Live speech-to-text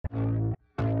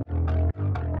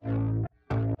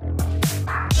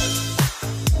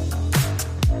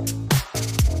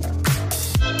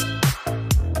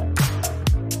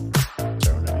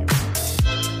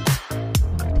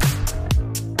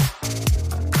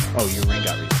Oh, your ring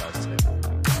got resized today.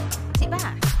 Is it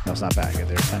back? No, it's not back.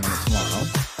 They're sending it tomorrow.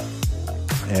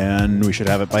 And we should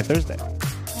have it by Thursday. Yay,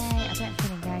 I don't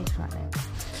feel engaged right now.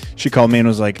 She called me and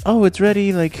was like, oh, it's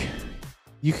ready. Like,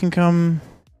 you can come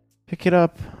pick it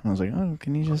up. And I was like, oh,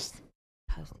 can you just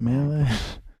Post it mail back. it?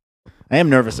 I am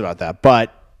nervous about that,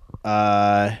 but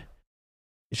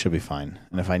it should be fine.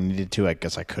 And if I needed to, I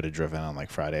guess I could have driven on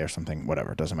like Friday or something.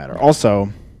 Whatever, it doesn't matter. Also,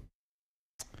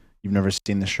 you've never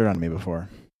seen this shirt on me before.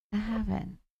 I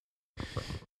haven't. I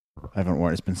haven't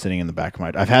worn it. It's been sitting in the back of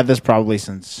my... I've had this probably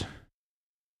since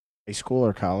high school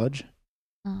or college.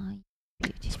 Oh,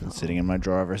 beautiful. It's been sitting in my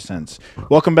drawer ever since.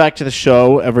 Welcome back to the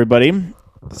show, everybody.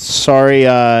 Sorry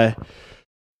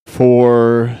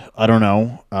for, I don't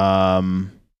know,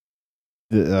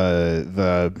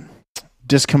 the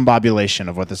discombobulation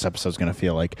of what this episode's going to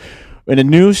feel like. In a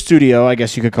new studio, I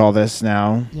guess you could call this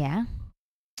now. Yeah.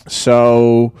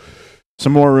 So,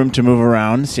 some more room to move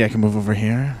around. See, I can move over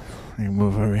here. I can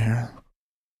move over here.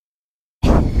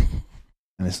 And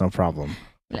it's no problem.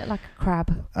 You look like a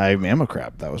crab. I am a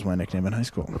crab. That was my nickname in high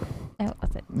school. Oh,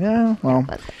 was it? Yeah, well.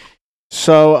 Was it?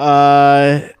 So,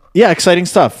 yeah, exciting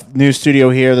stuff. New studio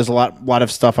here. There's a lot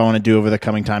of stuff I want to do over the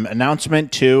coming time.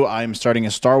 Announcement, too. I'm starting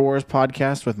a Star Wars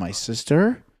podcast with my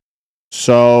sister.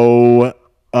 So,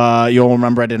 you'll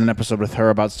remember I did an episode with her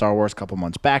about Star Wars a couple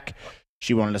months back.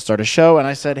 She wanted to start a show, and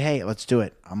I said, hey, let's do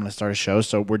it. I'm going to start a show.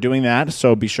 So we're doing that.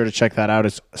 So be sure to check that out.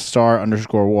 It's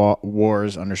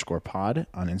star_wars_pod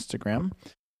on Instagram.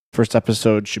 First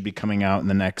episode should be coming out in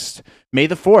the next... May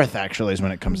the 4th, actually, is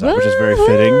when it comes out, which is very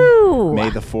fitting. Woo-hoo!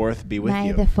 May the 4th be with May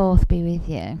you. the 4th be with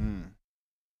you.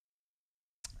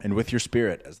 And with your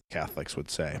spirit, as the Catholics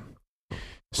would say.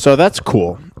 So that's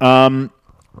cool. The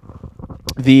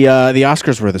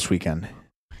Oscars were this weekend.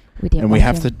 We didn't And watch we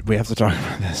have them, to talk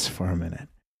about this for a minute.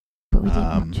 but we didn't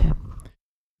watch them.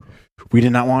 We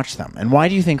did not watch them. And why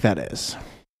do you think that is?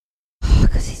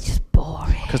 Because it's just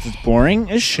boring. Because it's boring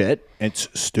as shit. It's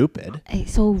stupid.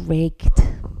 It's all rigged.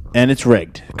 And it's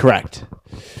rigged. Correct.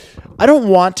 I don't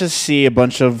want to see a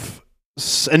bunch of...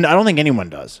 And I don't think anyone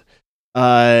does.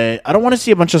 I don't want to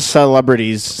see a bunch of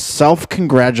celebrities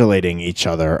self-congratulating each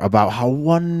other about how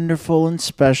wonderful and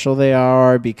special they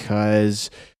are because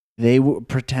they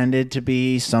pretended to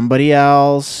be somebody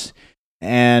else.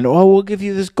 And, oh, we'll give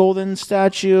you this golden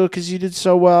statue because you did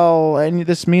so well, and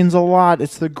this means a lot.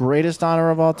 It's the greatest honor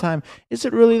of all time. Is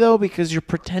it really, though? Because you're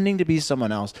pretending to be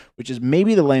someone else, which is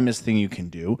maybe the lamest thing you can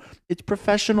do. It's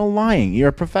professional lying. You're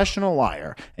a professional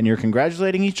liar, and you're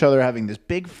congratulating each other, having this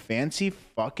big, fancy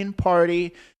fucking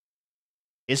party,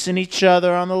 kissing each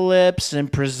other on the lips,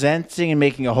 and presenting and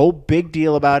making a whole big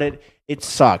deal about it. It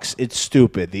sucks. It's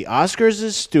stupid. The Oscars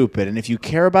is stupid, and if you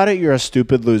care about it, you're a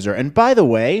stupid loser. And by the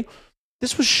way...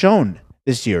 This was shown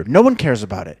this year. No one cares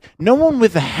about it. No one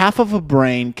with a half of a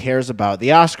brain cares about the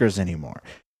Oscars anymore.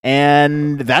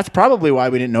 And that's probably why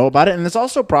we didn't know about it. And it's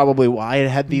also probably why it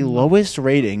had the lowest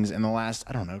ratings in the last,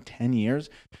 10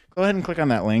 years. Go ahead and click on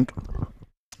that link.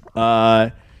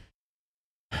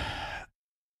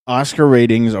 Oscar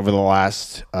ratings over the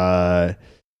last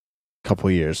couple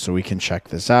years. So we can check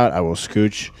this out. I will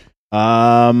scooch.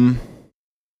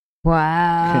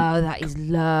 Wow, that is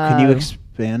low. Can you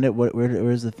expand it?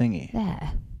 Where's the thingy?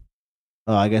 There.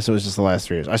 Oh, I guess it was just the last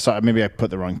 3 years. Maybe I put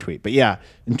the wrong tweet. But yeah,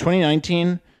 in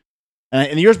 2019,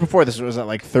 and the years before this, it was at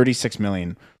like 36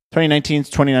 million. 2019 is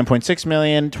 29.6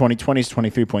 million. 2020 is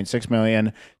 23.6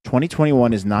 million.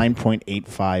 2021 is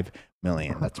 9.85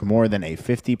 million. That's more than a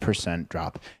 50%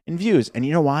 drop in views. And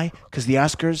you know why? Because the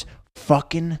Oscars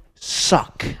fucking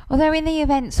suck. Although in the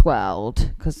events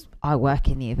world, because I work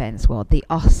in the events world,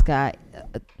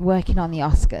 working on the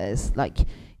Oscars, like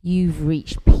you've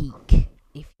reached peak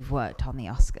if you've worked on the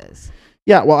Oscars.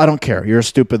 Yeah, well, I don't care. You're a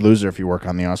stupid loser if you work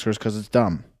on the Oscars because it's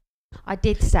dumb. I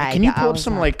did say. Can you pull up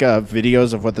some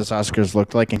videos of what this Oscars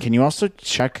looked like, and can you also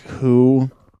check who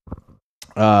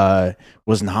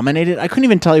was nominated? I couldn't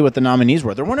even tell you what the nominees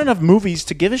were. There weren't enough movies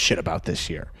to give a shit about this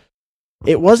year.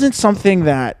 It wasn't something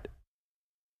that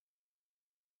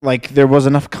there was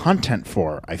enough content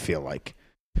for, I feel like.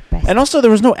 Best. And also there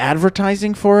was no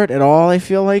advertising for it at all, I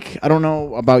feel like. I don't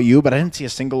know about you, but I didn't see a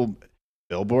single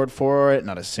billboard for it,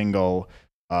 not a single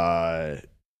TV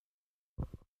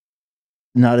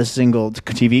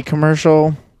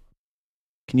commercial.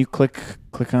 Can you click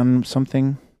on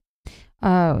something?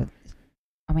 Oh,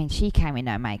 I mean, she came with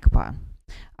no makeup on.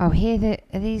 Oh,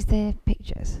 are these the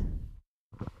pictures?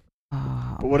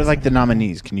 Oh, But what are the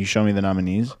nominees? Can you show me the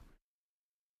nominees?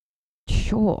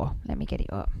 Sure. Let me get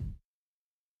it up.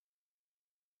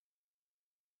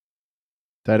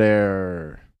 Dead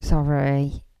air.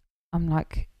 Sorry. I'm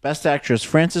like, Best Actress,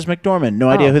 Frances McDormand. No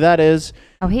idea Oh. who that is.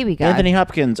 oh, here we go. Anthony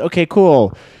Hopkins. Okay,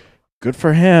 cool. Good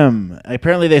for him.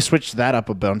 Apparently, they switched that up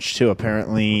a bunch, too.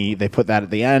 Apparently, they put that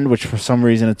at the end, which for some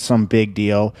reason, it's some big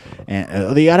deal.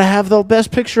 And they got to have the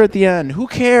best picture at the end. Who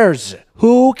cares?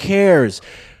 Who cares?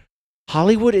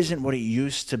 Hollywood isn't what it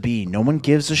used to be. No one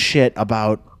gives a shit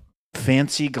about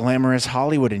fancy, glamorous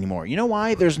Hollywood anymore. You know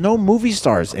why? There's no movie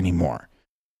stars anymore.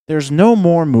 There's no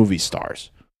more movie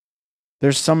stars.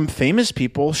 There's some famous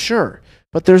people, sure,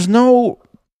 but there's no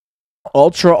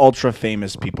ultra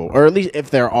famous people, or at least if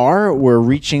there are, we're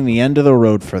reaching the end of the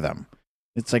road for them.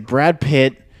 It's like Brad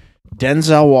Pitt,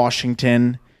 Denzel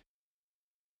Washington,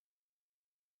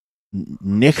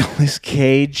 Nicolas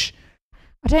Cage.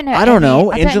 I don't know. I don't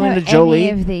know. I don't Angelina know Jolie.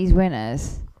 Any of these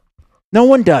winners. No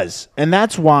one does, and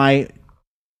that's why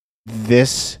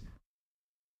this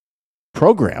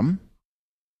program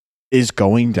is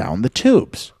going down the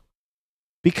tubes.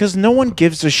 Because no one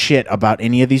gives a shit about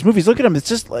any of these movies. Look at them. It's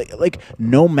just like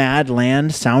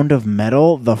Nomadland, Sound of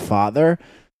Metal, The Father,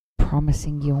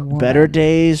 Promising Young Woman. Better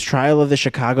Days, Trial of the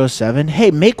Chicago 7. Hey,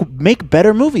 make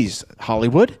better movies,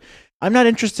 Hollywood. I'm not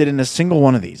interested in a single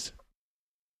one of these.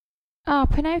 Oh,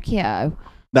 Pinocchio.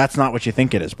 That's not what you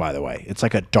think it is, by the way. It's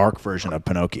like a dark version of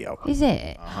Pinocchio. Is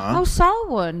it? Uh-huh. Oh, Soul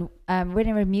won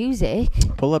winner of music.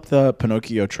 Pull up the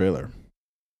Pinocchio trailer.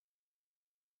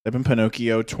 Type in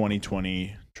Pinocchio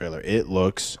 2020 trailer. It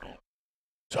looks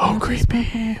so What is creepy.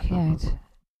 Pinocchio?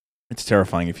 It's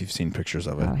terrifying if you've seen pictures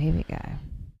of it. Oh, here we go.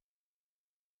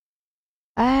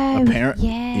 Oh, yeah.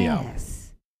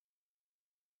 yes.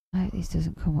 Oh, this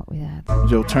doesn't come up with that.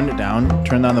 Joe, turn it down.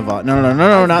 Turn down the volume.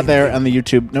 No, not there. On the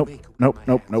YouTube. Nope.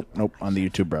 On the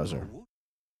YouTube browser.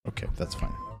 Okay, that's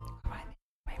fine.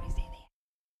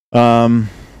 I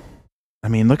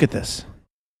mean, look at this.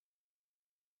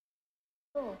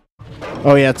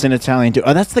 Oh yeah, it's in Italian too.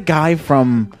 Oh, that's the guy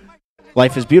from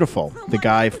Life is Beautiful. The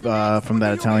guy from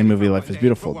that Italian movie Life is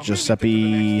Beautiful.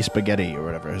 Giuseppe Spaghetti or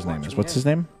whatever his name is. What's his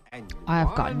name? I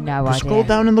have got no Just idea. scroll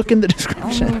down and look in the Oh, I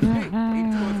description. don't know.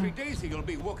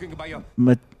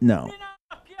 No.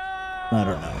 I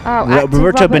don't know. Oh, actor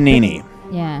Roberto Robert Benigni.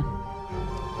 Yeah.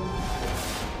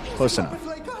 Close enough.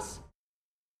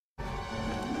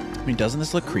 I mean, doesn't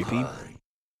this look creepy?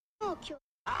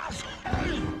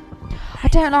 I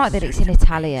don't like that it's in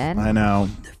Italian. I know.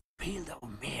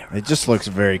 It just looks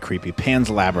very creepy. Pan's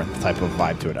Labyrinth type of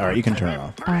vibe to it. All right, you can turn it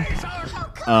off. Okay.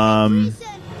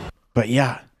 But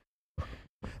yeah.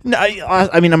 No,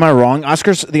 I mean, am I wrong? The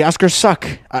Oscars suck.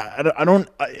 I don't.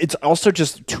 It's also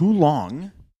just too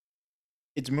long.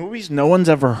 It's movies no one's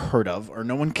ever heard of or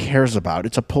no one cares about.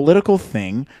 It's a political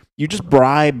thing. You just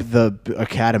bribe the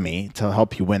Academy to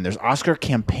help you win. There's Oscar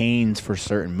campaigns for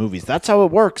certain movies. That's how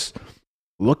it works.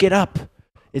 Look it up.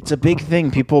 It's a big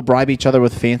thing. People bribe each other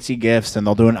with fancy gifts, and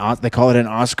they'll do they call it an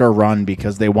Oscar run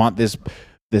because they want this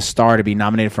star to be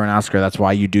nominated for an Oscar. That's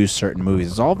why you do certain movies.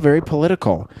 It's all very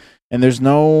political, and there's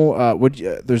no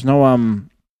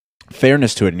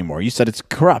fairness to it anymore. You said it's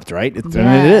corrupt, right? And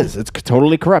it is. It's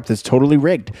totally corrupt. It's totally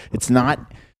rigged. It's not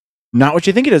what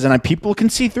you think it is, and people can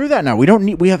see through that now.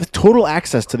 We have total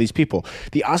access to these people.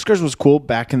 The Oscars was cool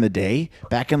back in the day,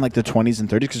 back in like the 20s and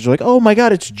 30s, because you're like, oh my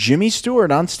god, it's Jimmy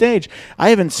Stewart on stage. I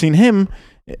haven't seen him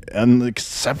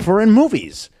except for in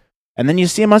movies. And then you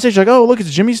see him on stage, like, oh look,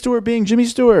 it's Jimmy Stewart being Jimmy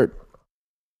Stewart.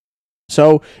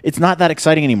 So it's not that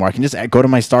exciting anymore. I can just go to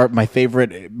my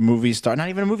favorite movie star, not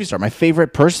even a movie star, my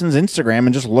favorite person's Instagram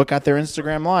and just look at their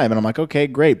Instagram live. And I'm like, okay,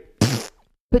 great.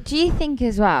 But do you think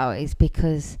as well it's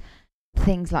because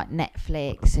things like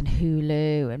Netflix and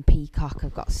Hulu and Peacock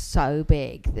have got so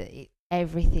big that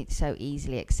everything's so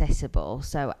easily accessible,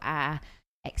 so our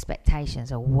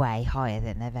expectations are way higher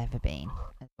than they've ever been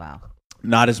as well?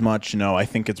 Not as much, no. I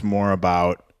think it's more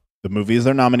about the movies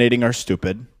they're nominating are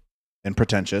stupid and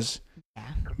pretentious. Yeah.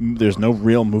 There's no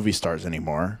real movie stars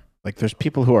anymore. Like, there's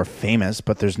people who are famous,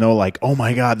 but there's no like, oh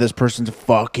my god, this person's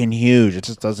fucking huge. It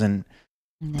just doesn't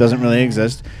really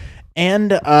exist.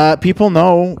 And people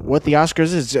know what the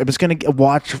Oscars is. I was going to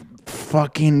watch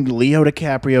fucking Leo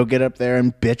DiCaprio get up there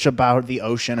and bitch about the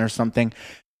ocean or something.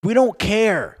 We don't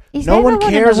care. No one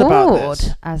cares about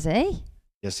this. Has he?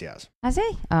 Yes, he has. Has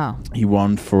he? Oh. He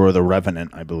won for The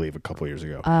Revenant, I believe, a couple years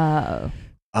ago. Oh.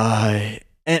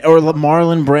 Or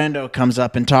Marlon Brando comes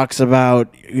up and talks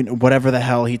about whatever the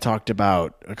hell he talked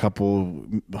about a couple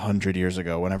 100 years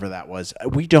ago, whenever that was.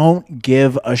 We don't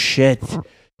give a shit.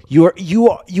 Your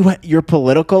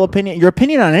political opinion, your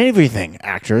opinion on everything,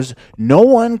 actors, no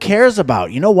one cares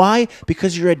about. You know why?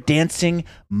 Because you're a dancing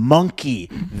monkey.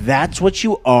 That's what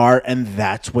you are, and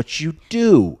that's what you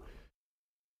do.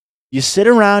 You sit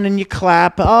around and you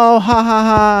clap. Oh, ha ha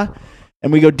ha.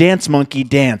 and we go, dance, monkey,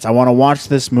 dance. I want to watch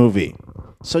this movie.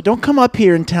 So don't come up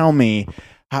here and tell me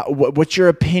what your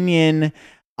opinion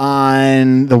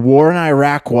on the war in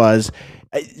Iraq was.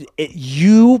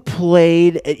 You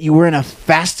were in a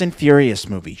Fast and Furious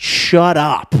movie. Shut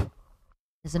up.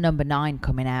 There's a number 9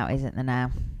 coming out, isn't there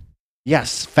now?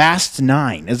 Yes, Fast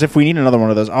 9. As if we need another one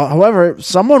of those. However,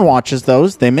 someone watches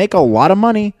those. They make a lot of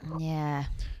money. Yeah.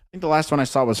 I think the last one I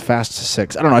saw was Fast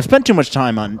 6. I don't know. I spent too much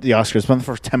time on the Oscars. I spent the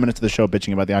first 10 minutes of the show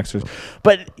bitching about the Oscars.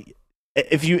 But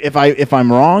if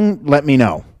I'm wrong, let me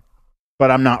know. But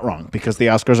I'm not wrong because the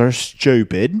Oscars are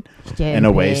stupid. And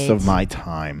a waste of my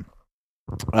time.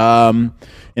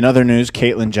 In other news,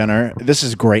 Caitlyn Jenner, this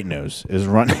is great news, is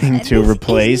running to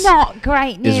replace. Is not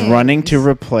great news.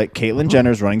 Caitlyn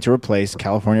Jenner is running to replace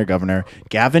California Governor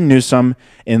Gavin Newsom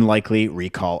in likely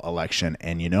recall election.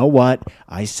 And you know what?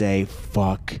 I say,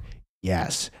 fuck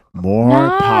yes.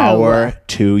 More power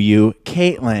to you,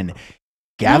 Caitlyn.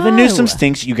 Gavin Newsom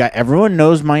stinks. Everyone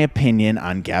knows my opinion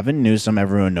on Gavin Newsom.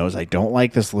 Everyone knows I don't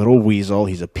like this little weasel.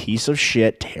 He's a piece of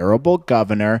shit, terrible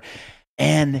governor.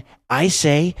 And I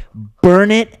say, burn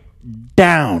it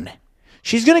down.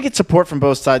 She's going to get support from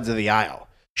both sides of the aisle.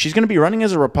 She's going to be running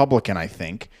as a Republican, I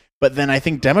think. But then I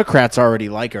think Democrats already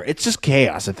like her. It's just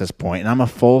chaos at this point, and I'm a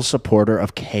full supporter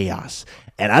of chaos.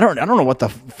 And I don't know what the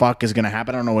fuck is going to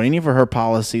happen. I don't know what any of her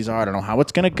policies are. I don't know how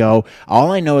it's going to go.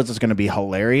 All I know is it's going to be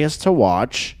hilarious to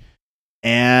watch.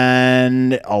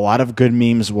 And a lot of good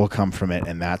memes will come from it,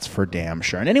 and that's for damn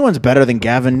sure. And anyone's better than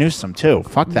Gavin Newsom, too.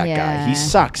 Fuck that guy. He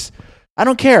sucks. I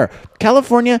don't care.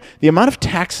 California, the amount of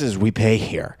taxes we pay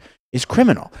here is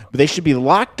criminal. But they should be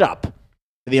locked up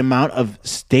for the amount of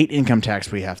state income tax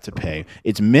we have to pay.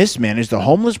 It's mismanaged. The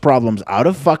homeless problem's out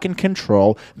of fucking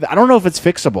control. I don't know if it's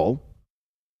fixable.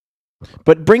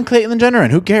 But bring Caitlyn Jenner in.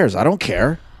 Who cares? I don't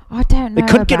care. I don't know. It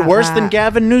could get worse than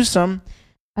Gavin Newsom.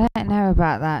 I don't know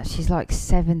about that. She's like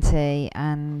 70,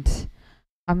 and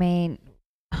I mean,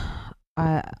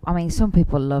 some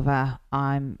people love her.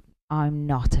 I'm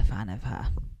not a fan of her.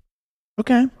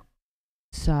 Okay.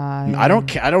 So I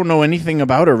don't know anything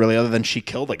about her really, other than she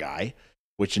killed a guy,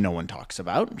 which no one talks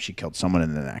about. She killed someone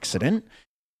in an accident.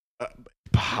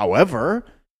 However,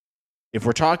 if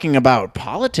we're talking about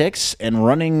politics and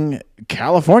running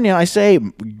California, I say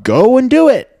go and do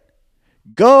it.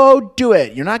 Go do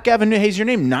it. You're not Gavin Newsom. Hey, is your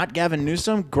name not Gavin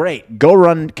Newsom? Great. Go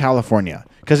run California,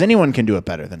 because anyone can do it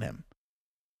better than him.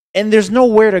 And there's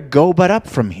nowhere to go but up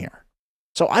from here.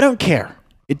 So I don't care.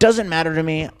 It doesn't matter to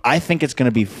me. I think it's going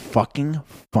to be fucking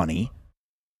funny.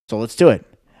 So let's do it.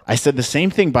 I said the same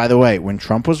thing, by the way, when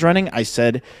Trump was running. I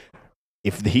said,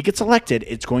 if he gets elected,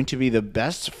 it's going to be the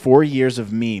best 4 years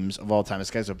of memes of all time.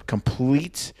 This guy's a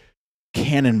complete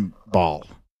cannonball.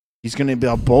 He's going to be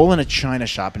a bull in a china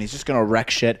shop, and he's just going to wreck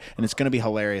shit, and it's going to be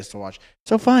hilarious to watch.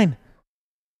 So fine.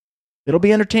 It'll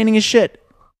be entertaining as shit.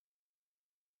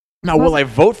 Now, will I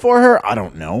vote for her? I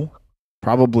don't know.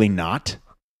 Probably not.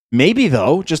 Maybe,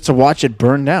 though, just to watch it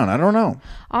burn down. I don't know.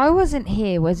 I wasn't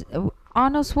here. Was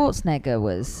Arnold Schwarzenegger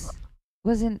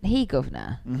wasn't he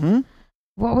governor? Mm-hmm.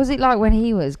 What was it like when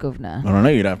he was governor? I don't know.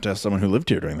 You'd have to ask someone who lived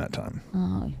here during that time.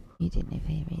 Oh, you didn't live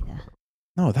here either.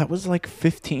 No, that was like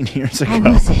 15 years ago.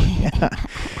 Oh, was it?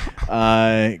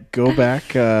 Yeah. Go back.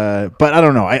 But I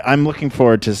don't know. I'm looking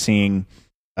forward to seeing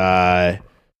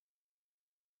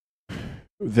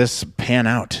this pan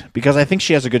out, because I think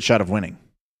she has a good shot of winning.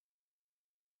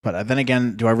 But then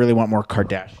again, do I really want more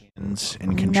Kardashians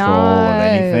in control of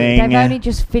anything? They've only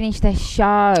just finished their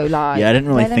show. Like, yeah, I didn't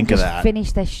really think of that.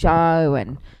 Finish their show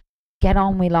and get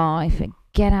on with life and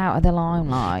get out of the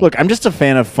limelight. Look, I'm just a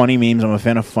fan of funny memes. I'm a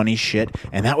fan of funny shit,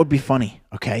 and that would be funny.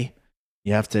 Okay,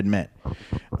 you have to admit.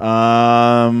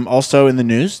 Also in the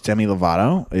news, Demi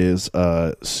Lovato is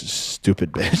a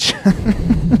stupid bitch.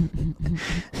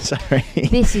 Sorry.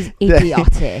 This is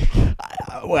idiotic.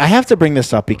 I have to bring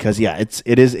this up because, yeah,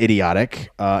 it is idiotic.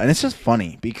 And it's just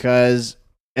funny because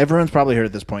everyone's probably heard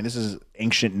at this point. This is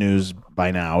ancient news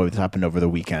by now. It's happened over the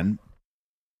weekend.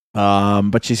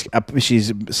 But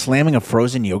she's slamming a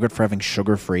frozen yogurt for having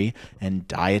sugar-free and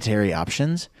dietary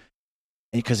options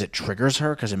because it triggers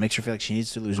her, because it makes her feel like she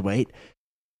needs to lose weight.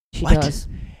 She does.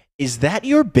 Is that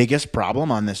your biggest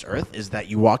problem on this earth? Is that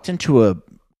you walked into a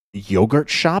yogurt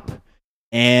shop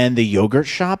and the yogurt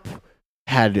shop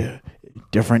had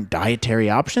different dietary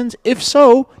options? If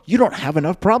so, you don't have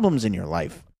enough problems in your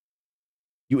life.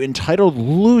 You entitled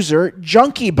loser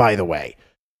junkie, by the way.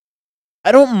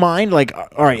 I don't mind, like,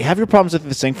 all right, have your problems with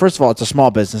this thing. First of all, it's a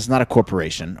small business, not a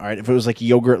corporation. All right, if it was like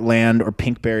Yogurtland or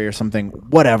Pinkberry or something,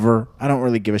 whatever. I don't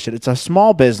really give a shit. It's a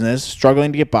small business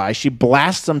struggling to get by. She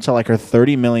blasts them to like her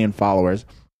 30 million followers.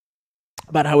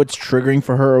 about how it's triggering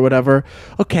for her or whatever.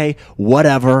 Okay,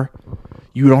 whatever.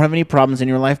 You don't have any problems in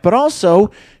your life, but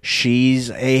also she's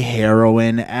a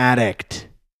heroin addict.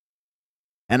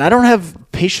 And I don't have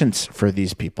patience for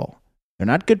these people. They're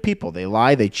not good people. They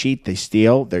lie, they cheat, they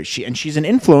steal. And she's an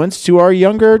influence to our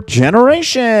younger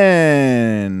generation.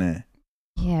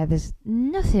 Yeah, there's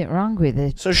nothing wrong with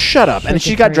it. So shut up. And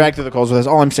she got dragged through the coals with this.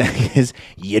 All I'm saying is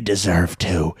you deserve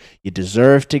to. You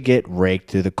deserve to get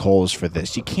raked through the coals for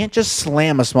this. You can't just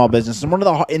slam a small business.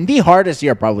 And the hardest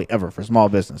year probably ever for small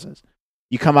businesses.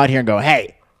 You come out here and go,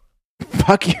 hey,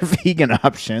 fuck your vegan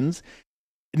options.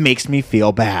 It makes me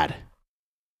feel bad.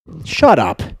 Shut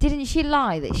up. Didn't she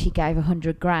lie that she gave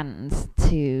 100 grand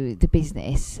to the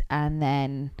business and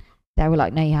then they were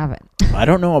like, no, you haven't? I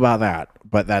don't know about that,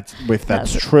 but if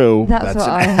that's true, that's an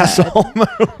asshole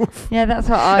move. Yeah, that's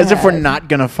what I As if we're not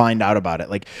going to find out about it.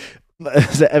 Like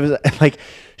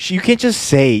you can't just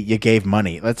say you gave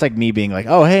money. That's like me being like,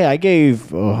 oh, hey, I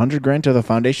gave 100 grand to the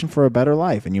Foundation for a Better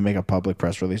Life. And you make a public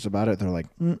press release about it. They're like,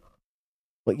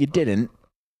 well, you didn't.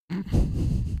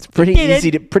 It's pretty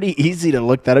easy to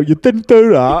look that up. You didn't do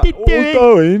that.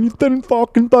 You didn't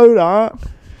fucking do that.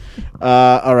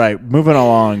 All right, moving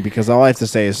along because all I have to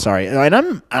say is sorry. And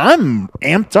I'm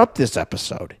amped up this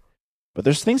episode, but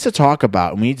there's things to talk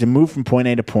about, and we need to move from point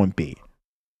A to point B.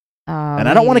 And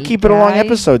I don't want to keep it a long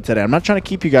episode today. I'm not trying to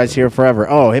keep you guys here forever.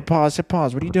 Oh, hit pause.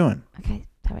 What are you doing? Okay,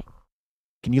 sorry.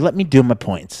 Can you let me do my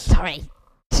points? Sorry.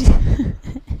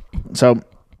 So,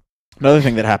 another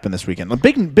thing that happened this weekend, a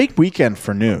big weekend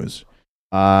for news.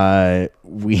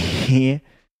 We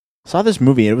saw this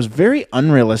movie. It was very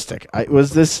unrealistic. What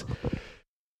was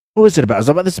it about? It was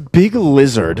about this big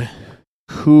lizard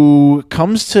who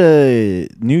comes to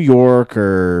New York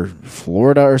or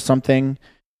Florida or something,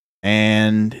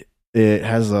 and it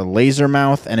has a laser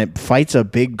mouth, and it fights a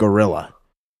big gorilla.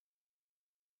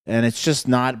 And it's just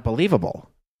not believable.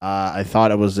 I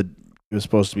thought it was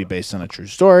supposed to be based on a true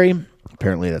story.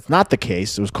 Apparently, that's not the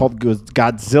case. It was called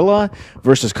Godzilla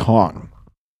vs. Kong.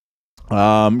 Go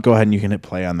ahead and you can hit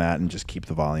play on that and just keep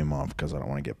the volume off because I don't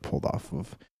want to get pulled off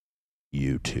of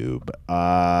YouTube.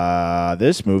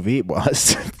 This movie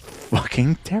was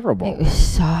fucking terrible. It was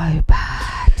so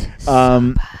bad.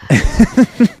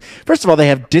 First of all, they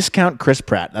have discount Chris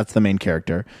Pratt. That's the main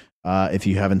character. If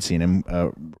you haven't seen him,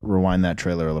 rewind that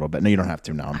trailer a little bit. No, you don't have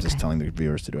to now. I'm just telling the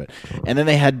viewers to do it. And then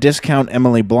they had discount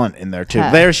Emily Blunt in there too.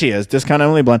 There she is, discount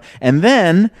Emily Blunt. And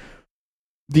then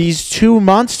these two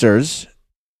monsters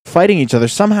fighting each other.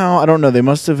 Somehow, I don't know, they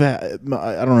must have had,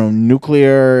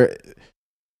 nuclear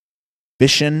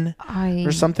fission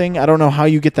or something. I don't know how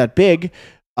you get that big.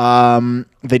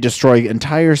 They destroy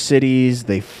entire cities.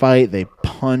 They fight. They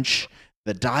punch.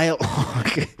 The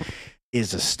dialogue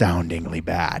is astoundingly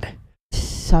bad.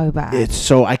 So bad.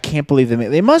 I can't believe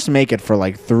they must make it for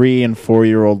like 3 and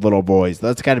 4-year-old little boys.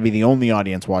 That's got to be the only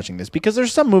audience watching this because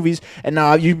there's some movies, and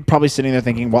now you're probably sitting there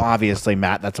thinking, well, obviously,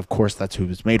 Matt, that's who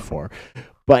it's made for.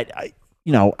 But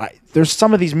there's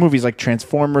some of these movies like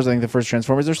Transformers. I think the first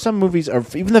Transformers. There's some movies, or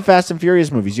even the Fast and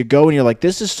Furious movies. You go and you're like,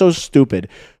 this is so stupid,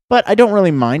 but I don't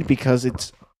really mind because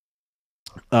it's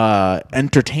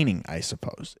entertaining. I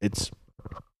suppose it's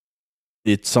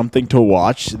something to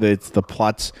watch. The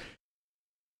plot's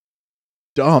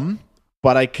dumb,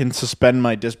 but I can suspend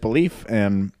my disbelief.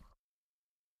 And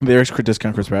there's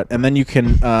discount Chris Pratt, and then you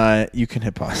can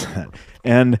hit pause on that,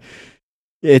 and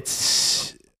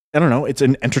it's. I don't know. It's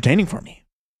entertaining for me.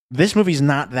 This movie's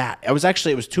not that. It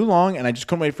was too long, and I just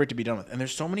couldn't wait for it to be done with. And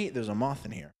there's a moth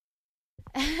in here.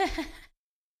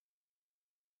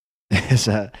 There's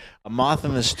a moth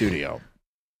in the studio.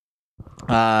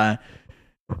 And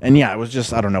yeah, it was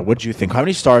just, I don't know. What do you think? How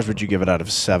many stars would you give it out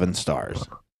of 7 stars?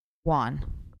 1. It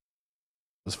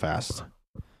was fast.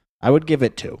 I would give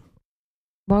it 2.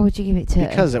 Why would you give it 2?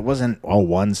 Because it wasn't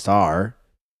 1 star.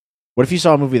 What if you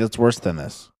saw a movie that's worse than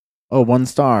this? 1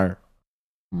 star.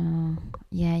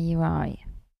 Yeah, you're right.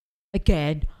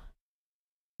 Again.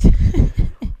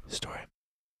 Story.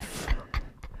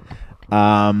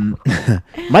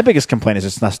 My biggest complaint is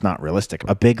it's not realistic.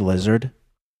 A big lizard,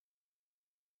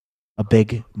 a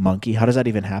big monkey. How does that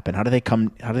even happen? How do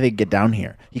they get down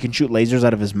here? You can shoot lasers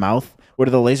out of his mouth. Where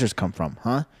do the lasers come from?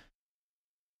 Huh?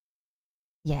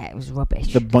 Yeah, it was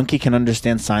rubbish. The monkey can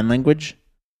understand sign language.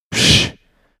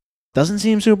 Doesn't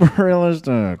seem super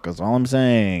realistic. That's all I'm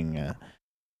saying.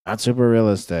 Not super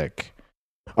realistic.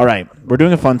 All right, we're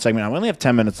doing a fun segment. We only have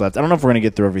 10 minutes left. I don't know if we're going to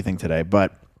get through everything today,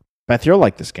 but Beth, you'll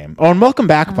like this game. Oh, and welcome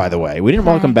back, by the way. We didn't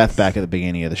welcome Beth back at the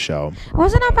beginning of the show.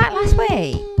 Wasn't I back last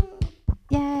week?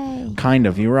 Yay. Kind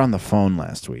of. You were on the phone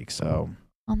last week, so.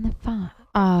 On the phone?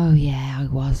 Oh, yeah, I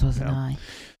was, wasn't I?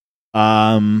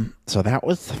 So that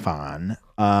was fun.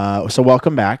 So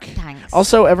welcome back. Thanks.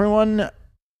 Also, everyone,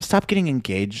 stop getting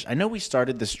engaged. I know we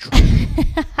started this trend,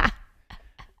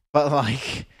 but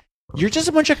like, you're just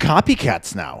a bunch of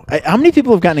copycats now. How many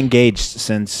people have gotten engaged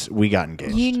since we got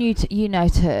engaged? You know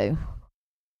too.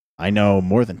 I know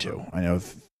more than two. I know.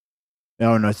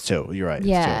 No, it's two. You're right.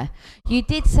 Yeah. It's You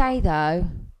did say though,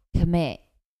 commit,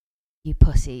 you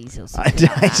pussies or two. something.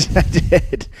 I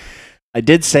did. I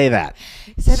did say that.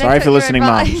 So Sorry for listening,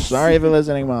 Mom. advice. Sorry for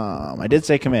listening, Mom. I did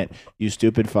say commit, you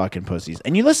stupid fucking pussies.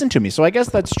 And you listened to me, so I guess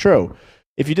that's true.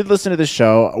 If you did listen to the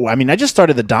show, I mean, I just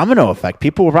started the domino effect.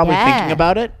 People were probably thinking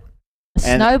about it.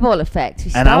 Snowball effect.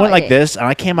 And I went like this, and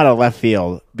I came out of left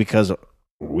field because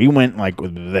we went like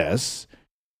with this.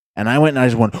 And I went and I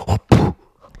just went,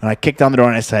 and I kicked down the door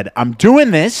and I said, I'm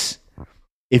doing this.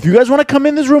 If you guys want to come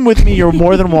in this room with me, you're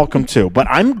more than welcome to. But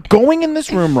I'm going in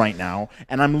this room right now,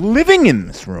 and I'm living in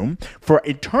this room for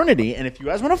eternity. And if you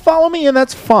guys want to follow me in,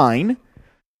 that's fine.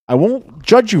 I won't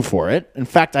judge you for it. In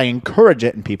fact, I encourage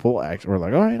it, and people were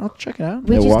like, all right, I'll check it out.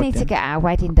 We just need to get our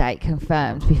wedding date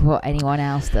confirmed before anyone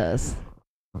else does.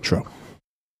 True.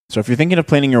 So if you're thinking of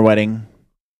planning your wedding,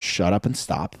 shut up and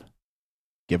stop.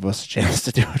 Give us a chance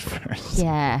to do it first.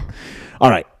 Yeah. All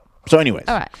right. So anyways.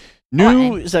 All right.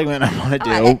 New segment I want to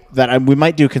do that we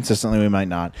might do consistently, we might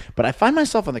not. But I find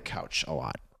myself on the couch a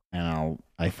lot, and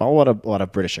I follow a lot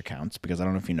of British accounts because I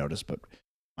don't know if you noticed, but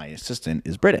my assistant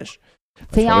is British.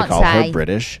 That's why we call her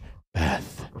British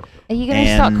Beth. Are you going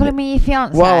to start calling me your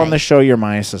fiance? Well, on the show, you're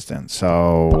my assistant,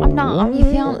 so. But I'm not.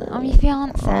 I'm your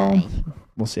fiance.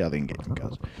 We'll see how the engagement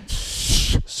goes.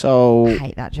 So. I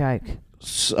hate that joke.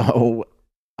 So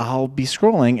I'll be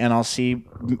scrolling and I'll see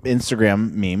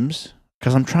Instagram memes.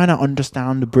 Because I'm trying to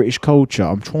understand the British culture.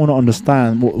 I'm trying to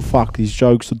understand what the fuck these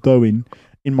jokes are doing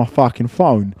in my fucking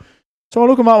phone. So I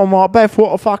look them up and I'm like, Beth,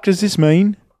 what the fuck does this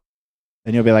mean?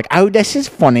 And you'll be like, oh, this is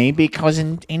funny because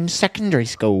in secondary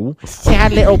school, we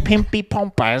had little pimpy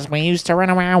pompers we used to run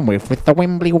around with the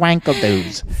Wimbly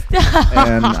Wankadoos.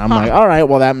 And I'm like, all right,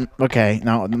 well, okay,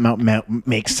 now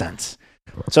makes sense.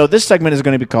 So this segment is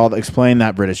going to be called Explain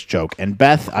That British Joke. And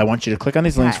Beth, I want you to click on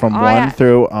these links from 1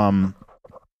 through...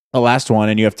 the last one,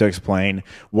 and you have to explain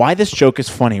why this joke is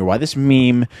funny or why this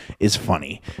meme is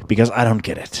funny, because I don't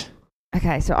get it.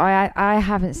 Okay, so I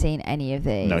haven't seen any of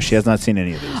these. No, she has not seen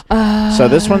any of these. So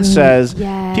this one says,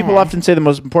 people often say the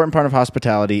most important part of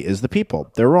hospitality is the people.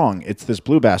 They're wrong. It's this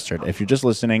blue bastard. If you're just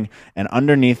listening, and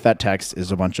underneath that text is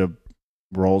a bunch of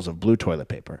rolls of blue toilet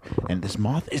paper. And this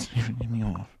moth is getting me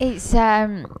off. It's,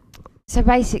 so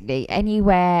basically,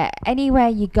 anywhere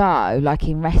you go, like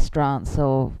in restaurants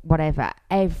or whatever,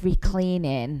 every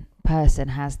cleaning person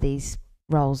has these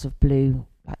rolls of blue.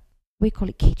 Like, we call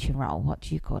it kitchen roll. What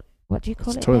do you call it? What do you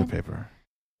call it? Toilet paper,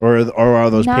 or are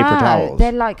those paper towels?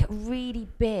 They're like really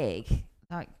big.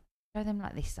 Like, show them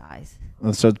like this size.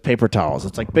 So it's paper towels.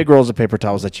 It's like big rolls of paper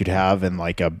towels that you'd have in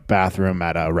like a bathroom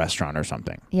at a restaurant or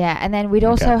something. Yeah, and then we'd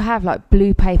also have like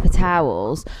blue paper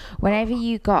towels. Whenever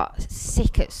you got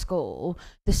sick at school,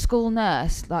 the school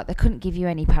nurse, like, they couldn't give you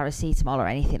any paracetamol or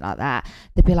anything like that.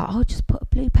 They'd be like, oh, just put a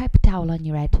blue paper towel on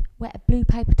your head. Wet a blue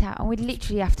paper towel. And we'd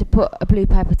literally have to put a blue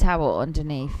paper towel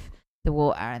underneath the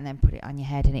water and then put it on your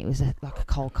head, and it was like a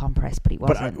cold compress, but it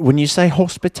wasn't. But when you say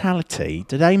hospitality,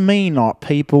 do they mean like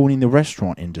people in the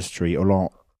restaurant industry or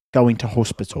like going to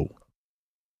hospital?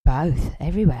 Both,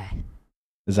 everywhere.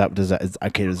 Is that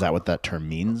what that term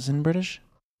means in British?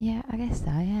 Yeah, I guess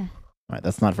so, yeah. All right,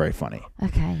 that's not very funny.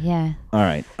 Okay, yeah. All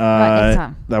right. Right, next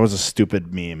time. That was a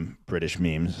stupid meme, British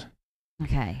memes.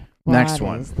 Okay. Next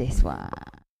one. What is this one?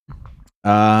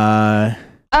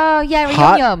 Oh, yeah,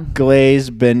 hot yum.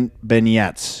 glazed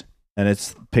beignets. And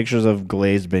it's pictures of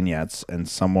glazed beignets, and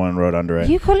someone wrote under it.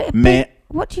 You call it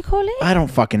what do you call it? I don't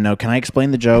fucking know. Can I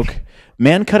explain the joke?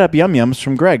 Man cut up Yum Yums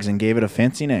from Greg's and gave it a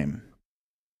fancy name.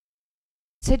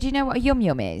 So do you know what a Yum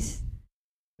Yum is?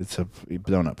 It's a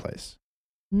donut place.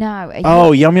 No.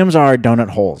 Yum Yums are donut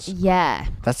holes. Yeah.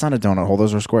 That's not a donut hole.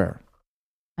 Those are square.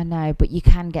 I know, but you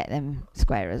can get them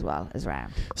square as well as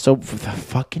round. So the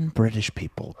fucking British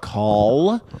people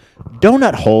call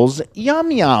donut holes Yum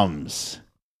Yums.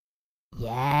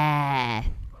 Yeah.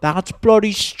 That's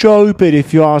bloody stupid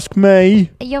if you ask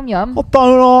me. A Yum Yum? I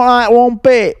don't like that one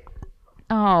bit.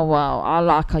 Oh, well, I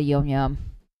like a Yum Yum.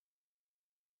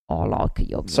 I like a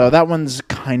Yum Yum. So that one's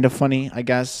kind of funny, I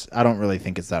guess. I don't really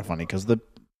think it's that funny because I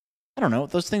don't know,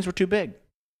 those things were too big.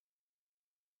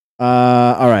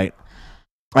 All right.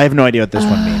 I have no idea what this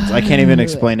one means. I can't even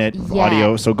explain it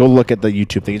audio, so go look at the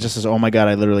YouTube thing. It just says, oh my God,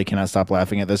 I literally cannot stop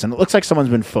laughing at this. And it looks like someone's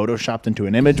been photoshopped into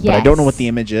an image, but I don't know what the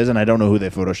image is, and I don't know who they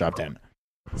photoshopped in.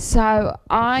 So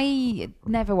I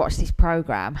never watched this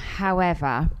program.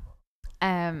 However,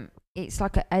 it's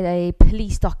like a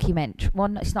police documentary.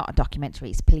 Well, it's not a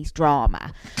documentary. It's police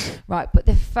drama, right? But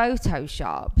they're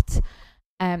photoshopped.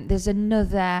 There's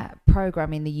another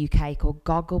program in the UK called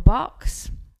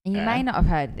Gogglebox, and you may not have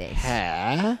heard of this.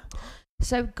 Huh?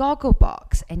 So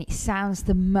Gogglebox, and it sounds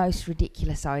the most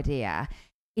ridiculous idea,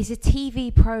 is a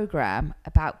TV program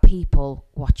about people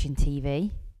watching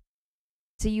TV.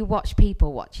 So you watch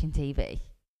people watching TV.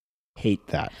 Hate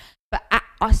that. But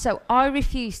so I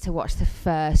refuse to watch the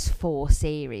first 4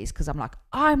 series because I'm like,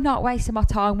 I'm not wasting my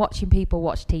time watching people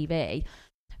watch TV.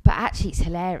 But actually, it's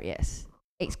hilarious.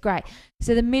 It's great.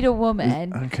 So the middle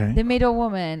woman,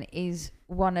 is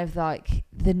one of like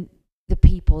the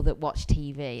people that watch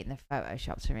TV, and the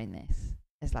photoshops are in this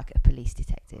as like a police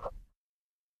detective.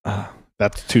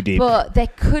 That's too deep. But there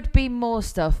could be more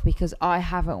stuff because I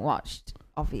haven't watched.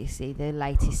 Obviously, the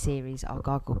latest series are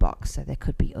Gogglebox, so there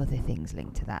could be other things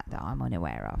linked to that I'm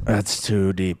unaware of. That's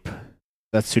too deep.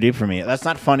 That's too deep for me. That's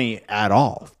not funny at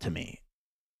all to me.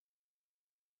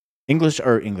 English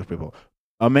people,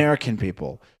 American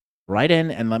people, write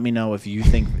in and let me know if you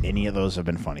think any of those have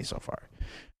been funny so far.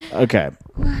 Okay.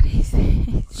 What is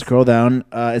this? Scroll down.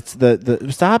 It's the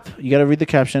stop. You got to read the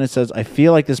caption. It says, "I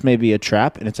feel like this may be a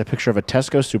trap," and it's a picture of a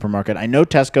Tesco supermarket. I know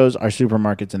Tesco's are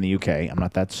supermarkets in the UK. I'm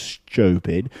not that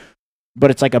stupid,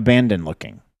 but it's like abandoned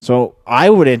looking. So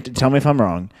I wouldn't tell me if I'm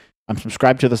wrong. I'm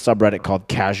subscribed to the subreddit called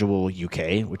Casual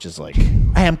UK, which is like,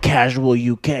 I am Casual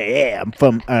UK. Yeah, I'm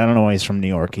from, I don't know why he's from New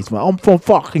York. I'm from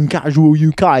fucking Casual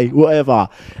UK, whatever.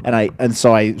 And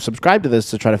so I subscribed to this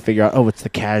to try to figure out, what's the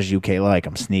Cas UK like?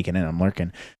 I'm sneaking in, I'm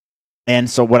lurking. And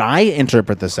so what I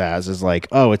interpret this as is like,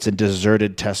 it's a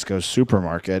deserted Tesco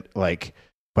supermarket, like,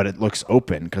 but it looks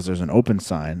open because there's an open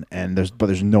sign, and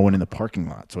there's no one in the parking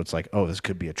lot. So it's like, this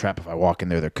could be a trap. If I walk in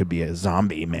there could be a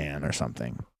zombie man or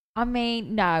something. I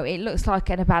mean, no, it looks like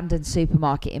an abandoned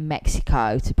supermarket in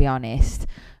Mexico, to be honest.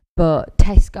 But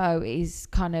Tesco is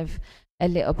kind of a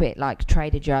little bit like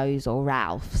Trader Joe's or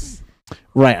Ralph's.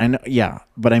 Right, I know. Yeah,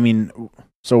 but I mean,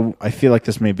 so I feel like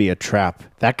this may be a trap.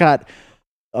 That got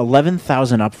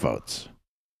 11,000 upvotes.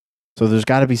 So there's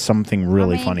got to be something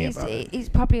really funny about it. It's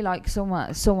probably like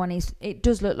someone is. It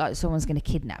does look like someone's going to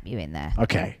kidnap you in there.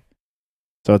 Okay.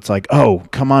 So it's like,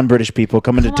 come on, British people,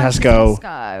 come into Tesco.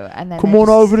 And then come on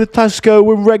over to Tesco,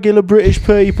 we're regular British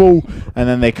people. And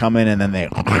then they come in and then they...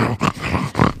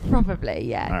 Probably,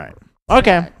 yeah. All right.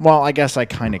 Okay, well, I guess I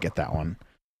kind of get that one.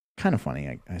 Kind of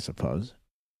funny, I suppose.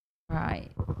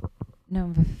 Right.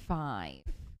 Number 5.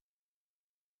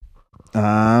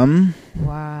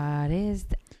 What is...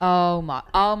 Oh my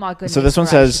goodness. So this one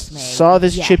says, saw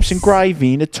this chips and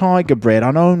gravy in a Tiger bread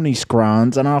on Only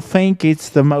Scrans, and I think it's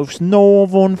the most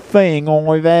northern thing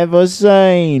I've ever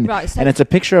seen. Right, so and it's a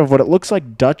picture of what it looks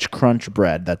like Dutch crunch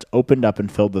bread that's opened up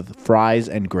and filled with fries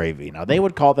and gravy. Now, they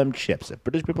would call them chips. If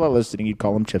British people are listening, you'd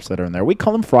call them chips that are in there. We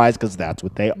call them fries because that's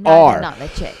what they are. They're not. They're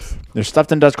chips. They're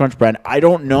stuffed in Dutch crunch bread. I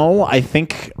don't know.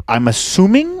 I'm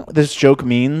assuming this joke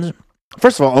means,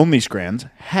 first of all, Only Scrans.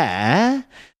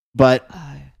 But...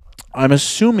 I'm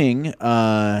assuming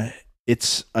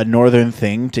it's a northern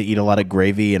thing to eat a lot of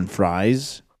gravy and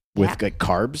fries with like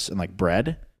carbs and like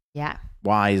bread. Yeah.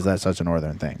 Why is that such a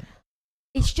northern thing?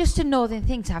 It's just a northern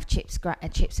thing to have chips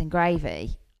and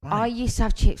gravy. Right. I used to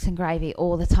have chips and gravy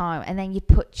all the time, and then you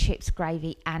put chips,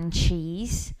 gravy, and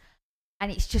cheese, and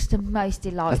it's just the most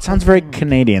delightful. That sounds very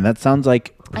Canadian. That sounds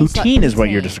like poutine is what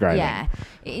you're describing. Yeah,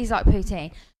 it is like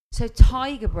poutine. So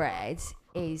Tiger bread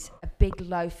is a big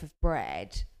loaf of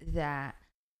bread that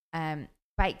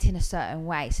baked in a certain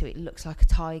way so it looks like a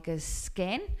tiger's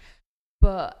skin,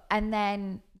 and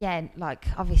then like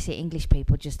obviously English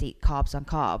people just eat carbs on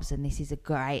carbs, and this is a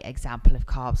great example of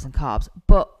carbs on carbs.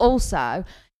 But also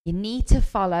you need to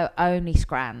follow Only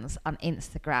Scrans on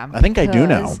Instagram. I think I do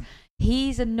know.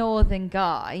 He's a northern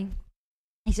guy,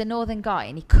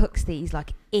 and he cooks these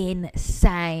like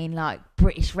insane like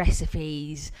British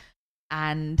recipes,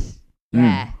 and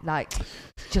like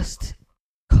just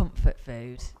comfort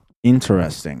food.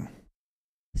 Interesting.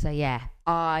 So yeah,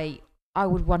 I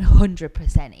would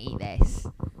 100% eat this.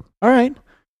 All right.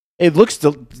 It looks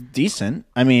decent.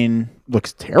 I mean,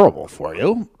 looks terrible for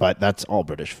you, but that's all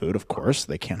British food, of course.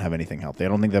 They can't have anything healthy. I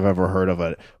don't think they've ever heard of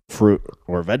a fruit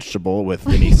or vegetable with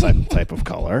any type of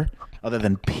color other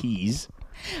than peas.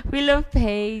 We love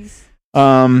peas.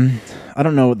 I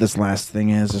don't know what this last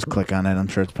thing is. Just click on it. I'm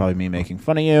sure it's probably me making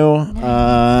fun of you.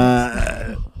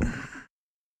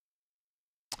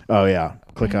 Oh yeah.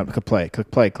 Click play. Click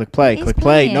play. Click play. He's Click play.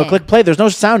 playing No, it. click play. There's no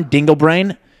sound, dingle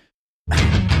brain.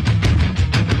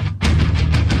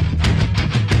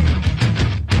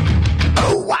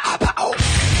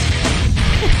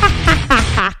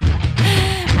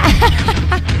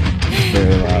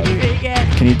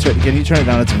 Can you turn it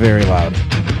down? It's very loud.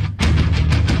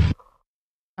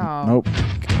 Oh. Nope.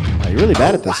 Oh, you're really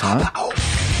bad at this, huh?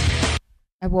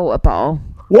 A water bottle.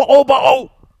 Water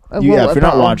bottle. A Yeah, water if you're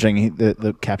not bottle. watching,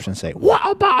 the captions say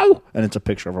water bottle, and it's a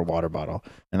picture of a water bottle,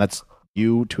 and that's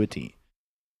you to a T.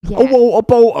 Yeah. A water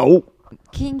bottle.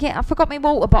 Can you get? I forgot my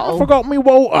water bottle. I forgot me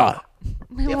water.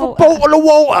 My You have a water. bottle of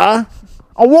water.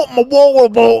 I want my water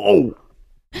bottle.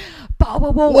 Bottle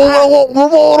of Water.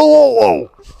 water.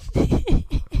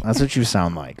 That's what you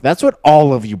sound like. That's what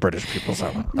all of you British people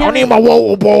sound like. No, I need my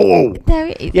water bottle. There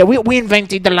it is. Yeah, we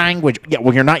invented the language. Yeah,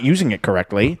 well, you're not using it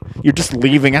correctly. You're just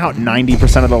leaving out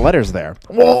 90% of the letters there.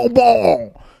 Water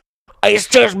bottle. It's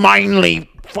just mainly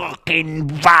fucking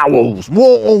vowels.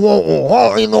 Water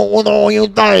bottle. You know what are you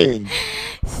doing?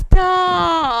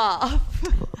 Stop.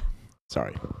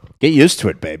 Sorry. Get used to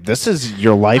it, babe. This is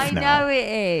your life I now. know it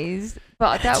is,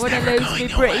 but I don't It's want to never lose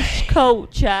going my British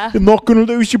culture. You're not going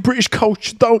to lose your British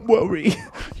culture. Don't worry.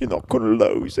 You're not going to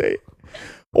lose it.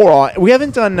 All right. We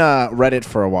haven't done Reddit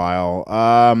for a while.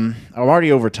 I'm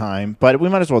already over time, but we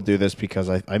might as well do this because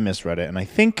I miss Reddit, and I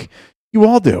think you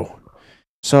all do.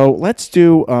 So let's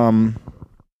do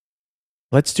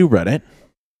Reddit.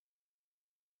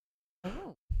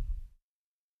 Oh.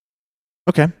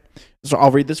 Okay. So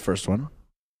I'll read this first one.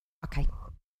 Okay.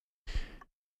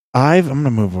 I'm going to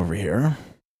move over here.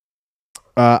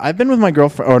 I've been with my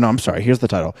girlfriend. Oh, no, I'm sorry. Here's the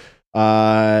title.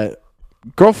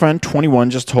 Girlfriend,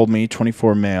 21, just told me,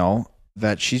 24 male,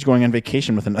 that she's going on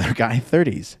vacation with another guy,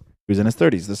 30s, who's in his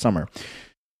 30s this summer.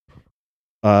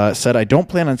 Said, I don't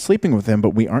plan on sleeping with him,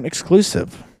 but we aren't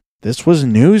exclusive. This was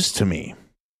news to me.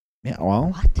 Yeah, well,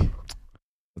 What?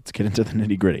 let's get into the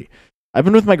nitty gritty. I've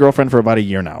been with my girlfriend for about a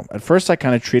year now. At first, I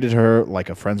kind of treated her like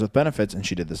a friends with benefits, and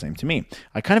she did the same to me.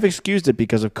 I kind of excused it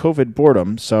because of COVID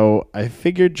boredom, so I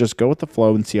figured just go with the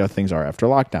flow and see how things are after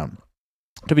lockdown.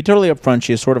 To be totally upfront,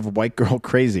 she is sort of white girl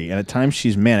crazy, and at times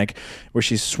she's manic, where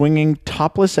she's swinging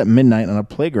topless at midnight on a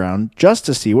playground just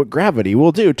to see what gravity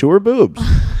will do to her boobs.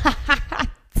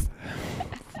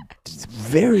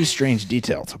 Very strange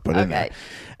detail to put in there. Okay.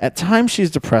 At times,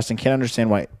 she's depressed and can't understand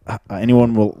why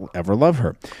anyone will ever love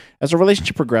her. As the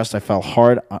relationship progressed, I fell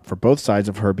hard for both sides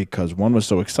of her because one was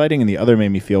so exciting and the other made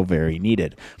me feel very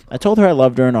needed. I told her I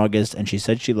loved her in August, and she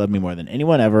said she loved me more than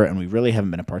anyone ever, and we really haven't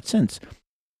been apart since.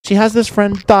 She has this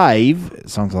friend, Dave,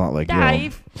 it sounds a lot like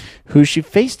Dave. you, who she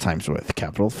FaceTimes with,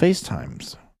 capital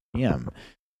FaceTimes. Yeah.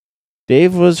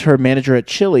 Dave was her manager at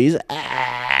Chili's,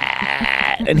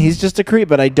 and he's just a creep,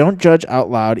 but I don't judge out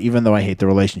loud, even though I hate the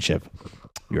relationship.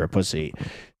 You're a pussy.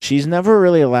 She's never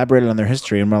really elaborated on their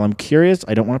history, and while I'm curious,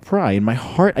 I don't want to pry. In my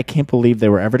heart, I can't believe they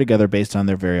were ever together based on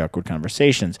their very awkward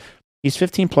conversations. He's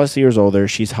 15 plus years older,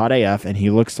 she's hot AF, and he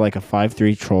looks like a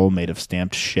 5'3" troll made of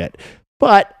stamped shit.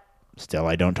 But still,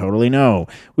 I don't totally know.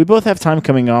 We both have time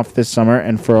coming off this summer,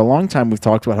 and for a long time we've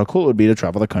talked about how cool it would be to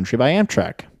travel the country by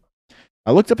Amtrak.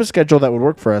 I looked up a schedule that would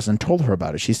work for us and told her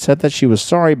about it. She said that she was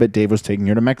sorry, but Dave was taking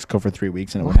her to Mexico for 3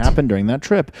 weeks, and it would happen during that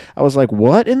trip. I was like,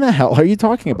 what in the hell are you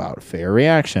talking about? Fair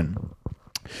reaction.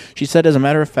 She said, as a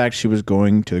matter of fact, she was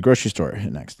going to the grocery store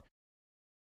next.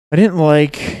 I didn't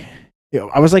like...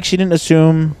 I was like, she didn't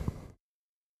assume...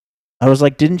 I was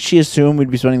like, didn't she assume we'd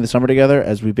be spending the summer together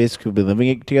as we basically would be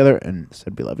living together and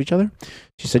said we love each other?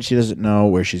 She said she doesn't know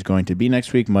where she's going to be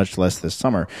next week, much less this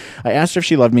summer. I asked her if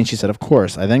she loved me, and she said, of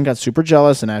course. I then got super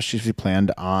jealous and asked if she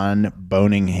planned on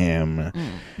boning him.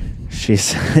 She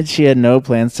said she had no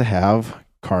plans to have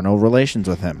carnal relations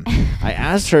with him. I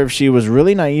asked her if she was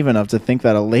really naive enough to think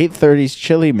that a late 30s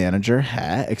chili manager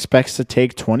expects to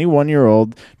take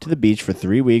 21-year-old to the beach for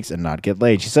 3 weeks and not get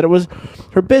laid. She said it was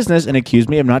her business and accused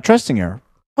me of not trusting her.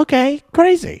 Okay,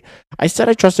 crazy. I said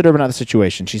I trusted her, but not the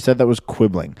situation. She said that was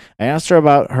quibbling. I asked her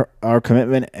about our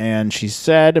commitment, and she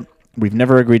said we've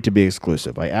never agreed to be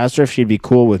exclusive. I asked her if she'd be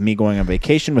cool with me going on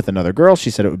vacation with another girl. She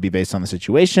said it would be based on the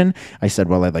situation. I said,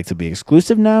 well, I'd like to be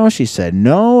exclusive now. She said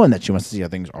no, and that she wants to see how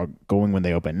things are going when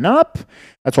they open up.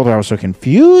 I told her I was so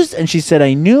confused, and she said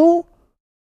I knew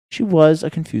she was a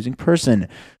confusing person.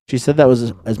 She said that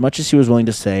was as much as she was willing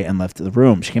to say and left the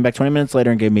room. She came back 20 minutes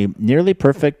later and gave me nearly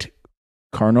perfect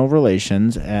carnal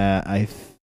relations. I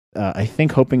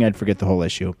think hoping I'd forget the whole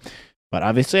issue. But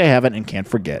obviously I haven't and can't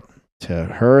forget. To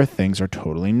her, things are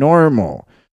totally normal.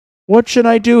 What should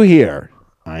I do here?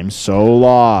 I'm so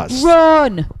lost.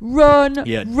 Run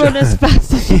as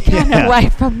fast as you can Yeah. away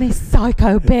from this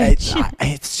psycho bitch.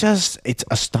 It's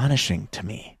astonishing to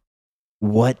me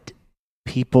what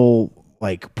people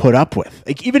like put up with,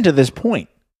 like even to this point.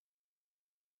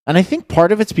 And I think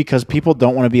part of it's because people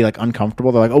don't want to be like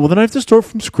uncomfortable. They're like, oh, well, then I have to start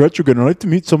from scratch again. I have to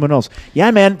meet someone else.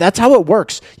 Yeah, man, that's how it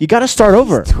works. You got to start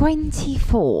over. He's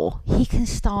 24. He can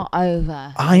start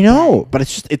over. I know, but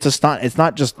it's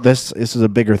not just this. This is a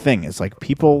bigger thing. It's like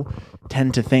people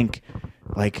tend to think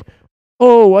like,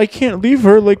 oh, I can't leave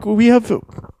her. Like we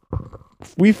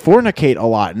fornicate a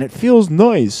lot and it feels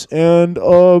nice and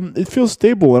it feels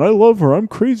stable and I love her. I'm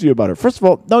crazy about her. First of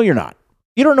all, no, you're not.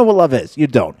 You don't know what love is. You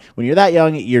don't. When you're that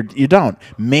young, you don't.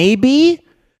 Maybe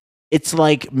it's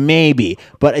like maybe,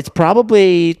 but it's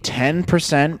probably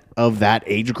 10% of that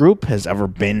age group has ever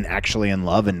been actually in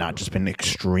love and not just been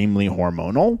extremely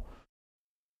hormonal.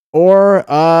 Or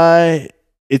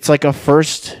it's like a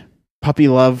first puppy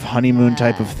love honeymoon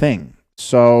type of thing.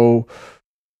 So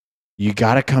you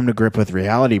got to come to grip with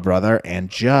reality, brother, and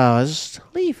just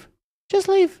leave. Just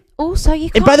leave. Also, you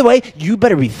can't. And by the way, you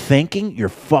better be thanking your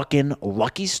fucking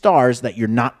lucky stars that you're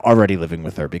not already living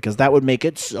with her, because that would make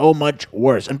it so much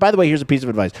worse. And by the way, here's a piece of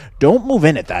advice. Don't move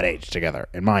in at that age together,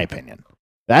 in my opinion.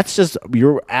 That's just,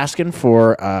 you're asking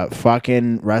for a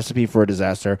fucking recipe for a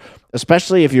disaster,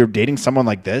 especially if you're dating someone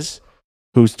like this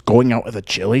who's going out with a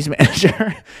Chili's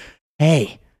manager.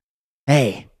 Hey,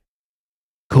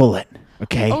 cool it,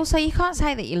 okay? Also, you can't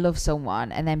say that you love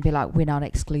someone and then be like, we're not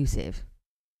exclusive.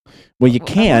 Well, you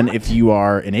can if you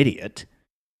are an idiot.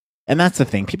 And that's the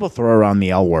thing. People throw around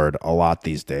the L word a lot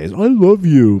these days. I love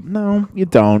you. No, you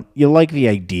don't. You like the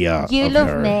idea. You of love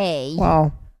her. me.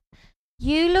 Well,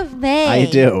 you love me. I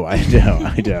do.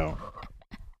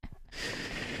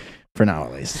 For now,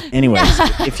 at least. Anyways,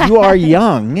 if you are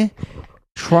young,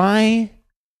 try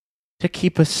to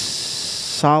keep a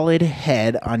solid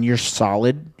head on your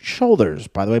solid shoulders.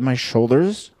 By the way, my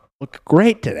shoulders look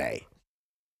great today.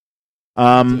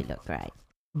 You look great.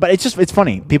 But it's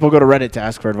funny. People go to Reddit to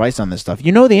ask for advice on this stuff.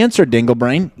 You know the answer,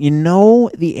 Dinglebrain. You know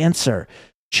the answer.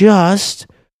 Just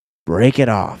break it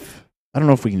off. I don't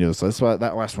know if we can do this.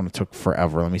 That last one took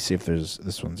forever. Let me see if there's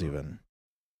this one's even.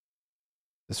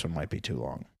 This one might be too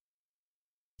long.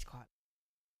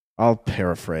 I'll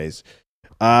paraphrase.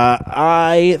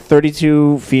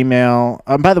 32 female.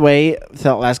 By the way,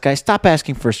 that last guy, stop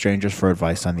asking for strangers for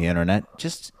advice on the internet.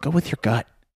 Just go with your gut.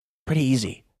 Pretty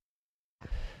easy.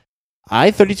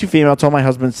 32 female, told my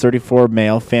husband's 34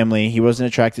 male family he wasn't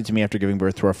attracted to me after giving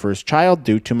birth to our first child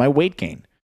due to my weight gain.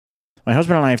 My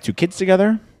husband and I have 2 kids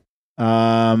together.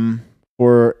 4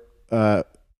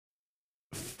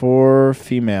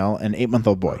 female and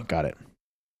 8-month-old boy. Got it.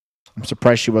 I'm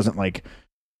surprised she wasn't like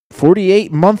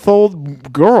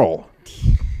 48-month-old girl.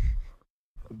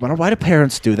 But why do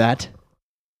parents do that?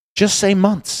 Just say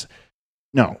months.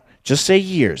 No, just say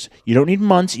years. You don't need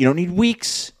months. You don't need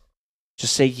weeks.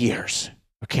 Just say years,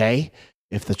 okay?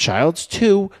 If the child's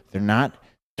 2, they're not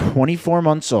 24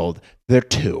 months old. They're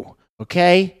 2,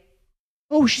 okay?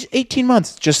 Oh, she's 18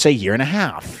 months. Just say year and a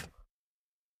half.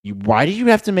 Why do you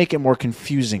have to make it more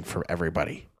confusing for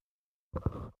everybody?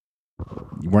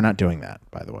 We're not doing that,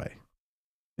 by the way,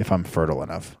 if I'm fertile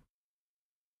enough.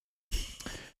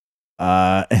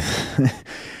 After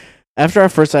our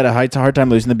first, I had a hard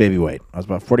time losing the baby weight. I was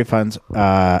about 40 pounds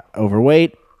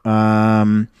overweight.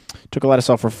 Took a lot of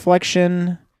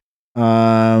self-reflection.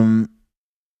 My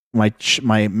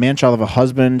man-child of a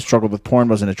husband struggled with porn,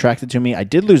 wasn't attracted to me. I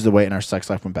did lose the weight, and our sex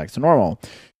life went back to normal.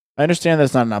 I understand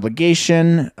that's not an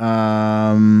obligation.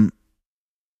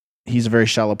 He's a very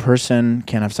shallow person.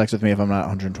 Can't have sex with me if I'm not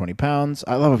 120 pounds.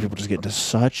 I love when people just get into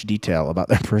such detail about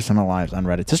their personal lives on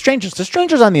Reddit. To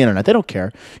strangers on the internet. They don't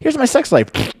care. Here's my sex life.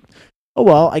 Oh,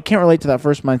 well, I can't relate to that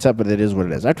first mindset, but it is what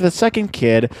it is. After the second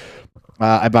kid,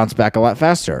 I bounced back a lot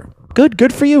faster.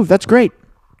 Good for you. That's great.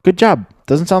 Good job.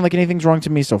 Doesn't sound like anything's wrong to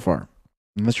me so far.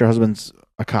 Unless your husband's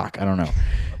a cock. I don't know.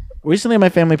 Recently at my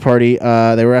family party,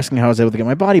 they were asking how I was able to get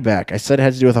my body back. I said it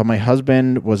had to do with how my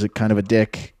husband was kind of a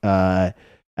dick.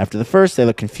 After the first, they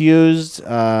looked confused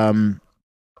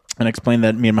and explained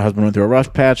that me and my husband went through a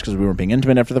rough patch because we weren't being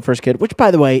intimate after the first kid, which,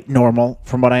 by the way, normal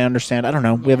from what I understand. I don't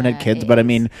know. We haven't had kids, but I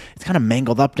mean, it's kind of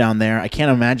mangled up down there. I can't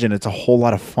imagine it's a whole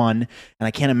lot of fun, and I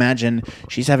can't imagine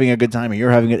she's having a good time or you're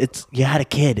having it. You had a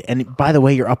kid, and by the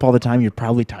way, you're up all the time. You're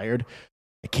probably tired.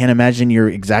 I can't imagine you're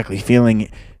exactly feeling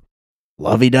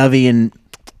lovey-dovey and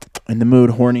in the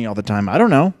mood, horny all the time. I don't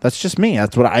know. That's just me.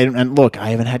 That's what and look, I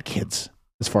haven't had kids,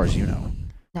 as far as you know.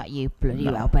 Not you, bloody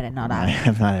well, better not I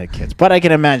have not had kids, but I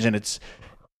can imagine it's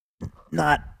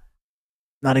not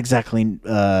exactly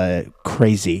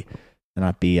crazy to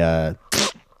not be right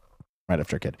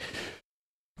after a kid.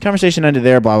 Conversation ended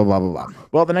there, blah, blah, blah, blah, blah.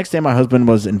 Well, the next day, my husband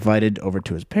was invited over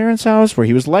to his parents' house where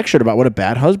he was lectured about what a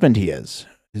bad husband he is.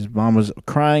 His mom was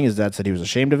crying. His dad said he was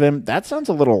ashamed of him. That sounds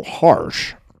a little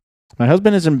harsh. My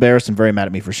husband is embarrassed and very mad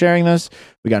at me for sharing this.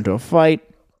 We got into a fight.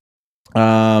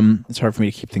 It's hard for me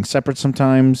to keep things separate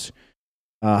sometimes.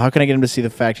 How can I get him to see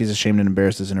the fact he's ashamed and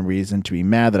embarrassed isn't a reason to be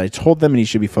mad that I told them, and he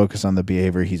should be focused on the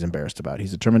behavior he's embarrassed about. He's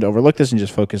determined to overlook this and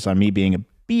just focus on me being a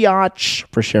biatch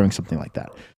for sharing something like that.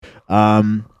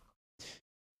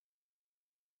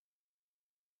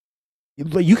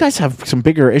 You guys have some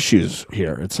bigger issues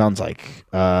here, it sounds like.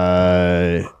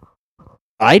 I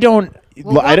don't...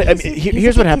 Well,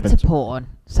 here's what happened. To porn,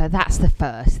 so that's the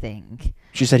first thing.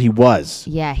 She said he was.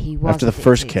 Yeah, he was. After the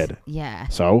first kid. Yeah.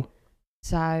 So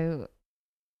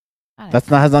has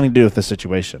nothing to do with the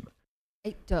situation.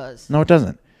 It does. No, it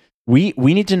doesn't. We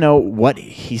need to know what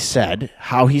he said,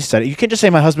 how he said it. You can't just say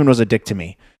my husband was a dick to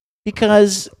me,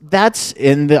 because that's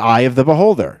in the eye of the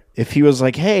beholder. If he was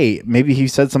like, hey, maybe he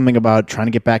said something about trying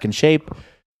to get back in shape.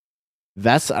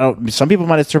 Some people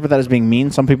might interpret that as being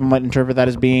mean. Some people might interpret that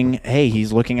as being, hey,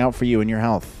 he's looking out for you and your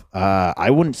health. I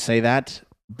wouldn't say that,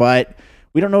 but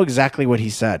we don't know exactly what he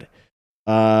said.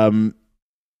 The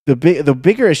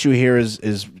bigger issue here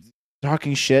is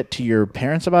talking shit to your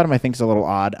parents about him. I think is a little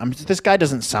odd. This guy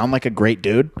doesn't sound like a great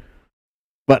dude,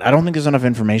 but I don't think there's enough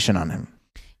information on him.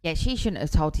 Yeah, she shouldn't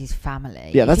have told his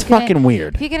family. Yeah, that's fucking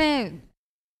weird. If you're gonna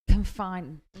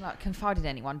confide in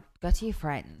anyone, go to your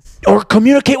friends or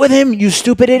communicate with him. You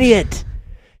stupid idiot.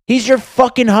 He's your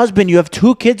fucking husband. You have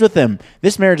 2 kids with him.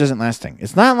 This marriage isn't lasting.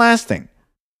 It's not lasting.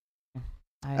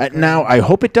 Now, I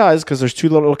hope it does, because there's 2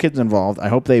 little kids involved. I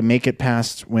hope they make it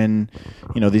past when,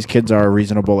 these kids are a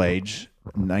reasonable age,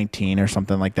 19 or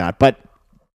something like that. But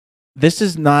this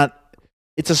is not,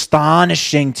 it's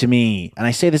astonishing to me. And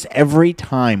I say this every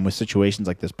time with situations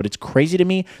like this, but it's crazy to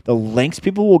me the lengths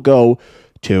people will go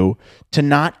to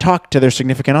not talk to their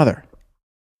significant other.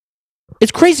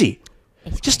 It's crazy.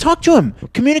 Just talk to him.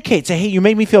 Communicate. Say, hey, you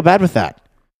made me feel bad with that.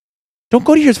 Don't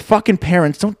go to your fucking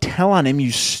parents. Don't tell on him,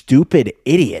 you stupid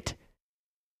idiot.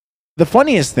 The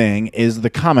funniest thing is the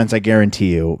comments, I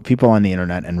guarantee you. People on the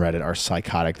internet and Reddit are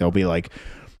psychotic. They'll be like,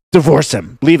 divorce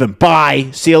him. Leave him. Bye.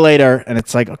 See you later. And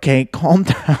it's like, okay, calm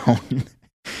down.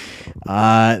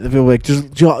 They'll be like,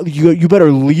 you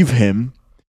better leave him.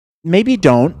 Maybe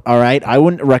don't, all right? I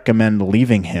wouldn't recommend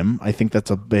leaving him. I think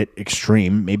that's a bit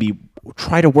extreme. Maybe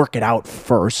try to work it out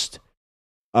first.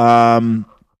 Some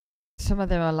of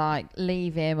them are like,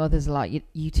 leave him. Others are like,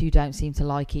 you two don't seem to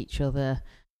like each other.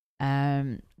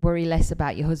 Worry less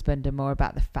about your husband and more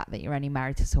about the fact that you're only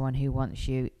married to someone who wants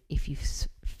you if you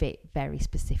fit very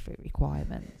specific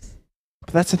requirements.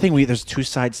 But that's the thing. There's 2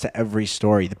 sides to every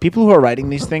story. The people who are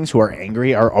writing these things, who are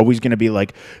angry, are always going to be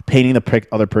like painting the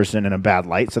other person in a bad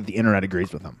light so that the internet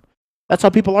agrees with them. That's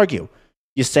how people argue.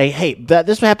 You say, hey,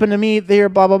 this happened to me there,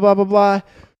 blah, blah, blah, blah, blah.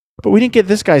 But we didn't get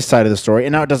this guy's side of the story.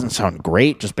 And now it doesn't sound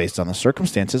great just based on the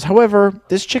circumstances. However,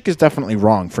 this chick is definitely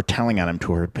wrong for telling on him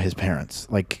to his parents.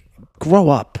 Like, grow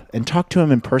up and talk to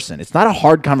him in person. It's not a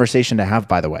hard conversation to have,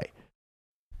 by the way.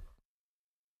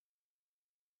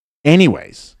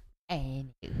 Anyways,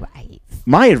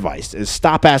 my advice is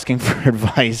stop asking for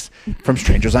advice from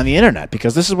strangers on the internet,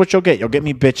 because this is what you'll get. You'll get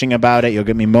me bitching about it. You'll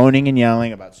get me moaning and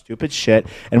yelling about stupid shit.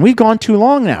 And we've gone too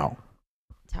long now.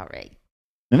 Sorry.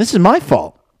 And this is my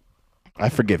fault. I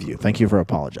forgive you. Thank you for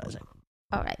apologizing.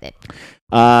 All right, then.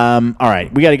 All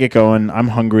right. We got to get going. I'm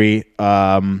hungry.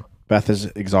 Beth is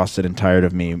exhausted and tired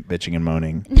of me bitching and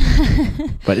moaning.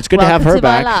 But it's good to have her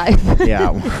back. My life.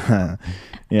 Yeah.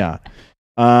 Yeah.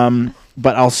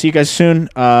 But I'll see you guys soon.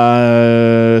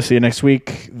 See you next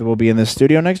week. We'll be in the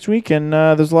studio next week, and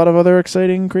there's a lot of other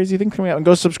exciting, crazy things coming out. And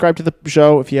go subscribe to the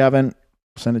show if you haven't.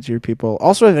 Send it to your people.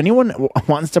 Also, if anyone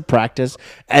wants to practice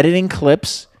editing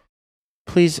clips,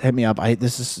 please hit me up.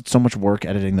 This is so much work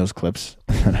editing those clips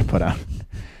that I put out.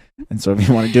 And so if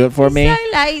you want to do it for me. So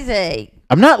lazy.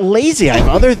 I'm not lazy.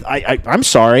 I'm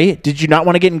sorry. Did you not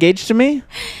want to get engaged to me?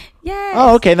 Yes.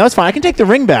 Oh, okay. No, that's fine. I can take the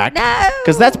ring back. No.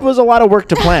 Because that was a lot of work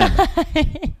to plan.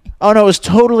 Oh, no, it was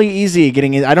totally easy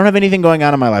getting in. I don't have anything going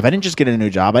on in my life. I didn't just get a new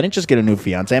job. I didn't just get a new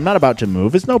fiance. I'm not about to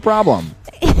move. It's no problem.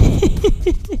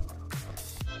 It's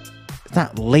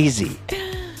not lazy.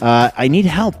 I need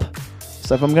help.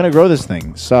 So if I'm going to grow this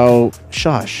thing. So,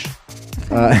 shush.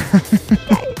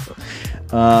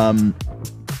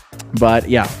 But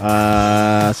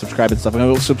yeah, subscribe and stuff. I'm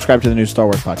going to subscribe to the new Star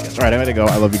Wars podcast. All right, I'm going to go.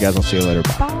 I love you guys. I'll see you later.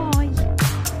 Bye.